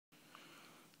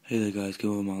Hey there guys,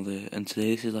 Gilman there, and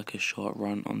today this is like a short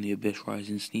rant on the Abyss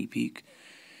Rising sneak peek.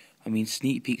 I mean,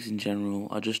 sneak peeks in general,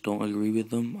 I just don't agree with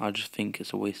them. I just think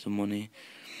it's a waste of money.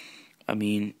 I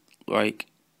mean, like,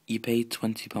 you pay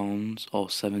 £20 or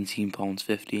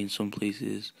 £17.50 in some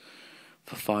places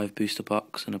for 5 booster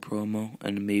packs and a promo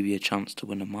and maybe a chance to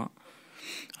win a mat.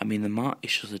 I mean, the mat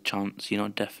is just a chance, you're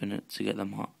not definite to get the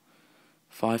mat.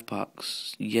 5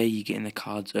 packs, yeah, you're getting the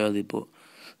cards early, but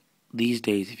these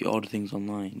days, if you order things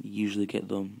online, you usually get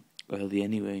them early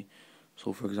anyway.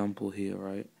 So, for example, here,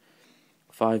 right,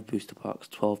 5 booster packs,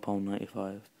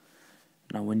 £12.95.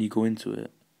 Now, when you go into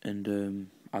it and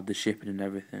add the shipping and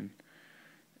everything,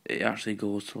 it actually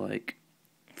goes to like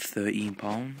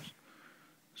 £13.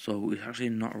 So it's actually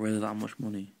not really that much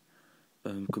money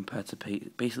compared to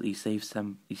basically you save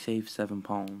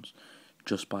 £7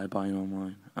 just by buying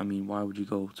online. I mean, why would you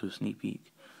go to a sneak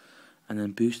peek? And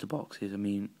then booster boxes. I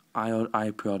mean,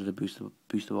 I pre-ordered a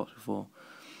booster box before.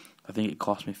 I think it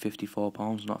cost me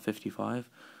 £54, not 55,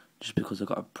 just because I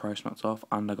got a price knocked off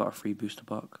and I got a free booster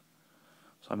pack.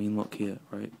 So I mean, look here,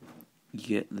 right? You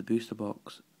get the booster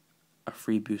box, a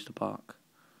free booster pack,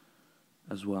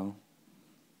 as well.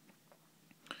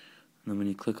 And then when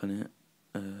you click on it,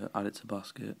 add it to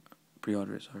basket,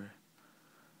 pre-order it. Sorry.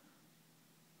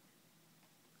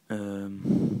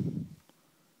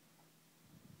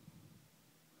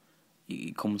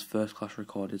 It comes first class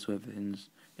recorded, so everything's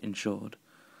insured.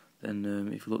 Then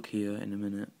if you look here in a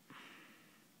minute,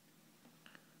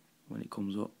 when it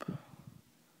comes up,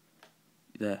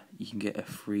 there you can get a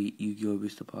free Yu-Gi-Oh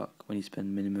booster pack when you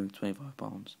spend minimum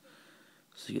 £25.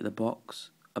 So you get the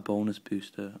box, a bonus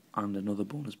booster, and another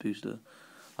bonus booster.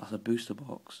 That's a booster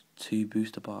box, 2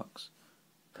 booster packs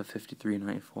for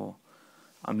 £53.94.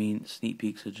 I mean, sneak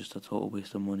peeks are just a total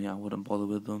waste of money. I wouldn't bother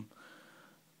with them.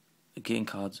 Getting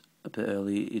cards a bit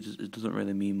early, it doesn't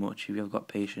really mean much. If you've got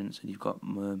patience and you've got,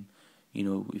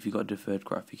 if you've got deferred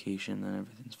gratification, then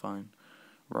everything's fine,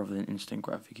 rather than instant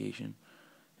gratification.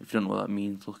 If you don't know what that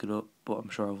means, look it up, but I'm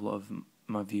sure a lot of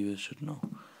my viewers should know.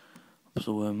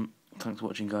 So, thanks for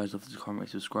watching, guys. Love to comment,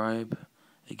 subscribe.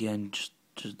 Again,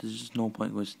 there's just no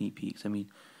point going sneak peeks. I mean,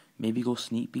 maybe go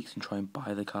sneak peeks and try and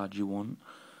buy the card you want,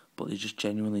 but there's just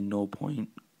genuinely no point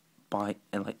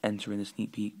entering the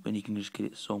sneak peek when you can just get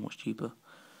it so much cheaper.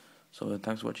 So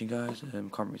thanks for watching, guys.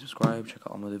 Comment, subscribe, check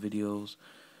out all my other videos,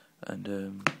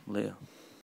 and later.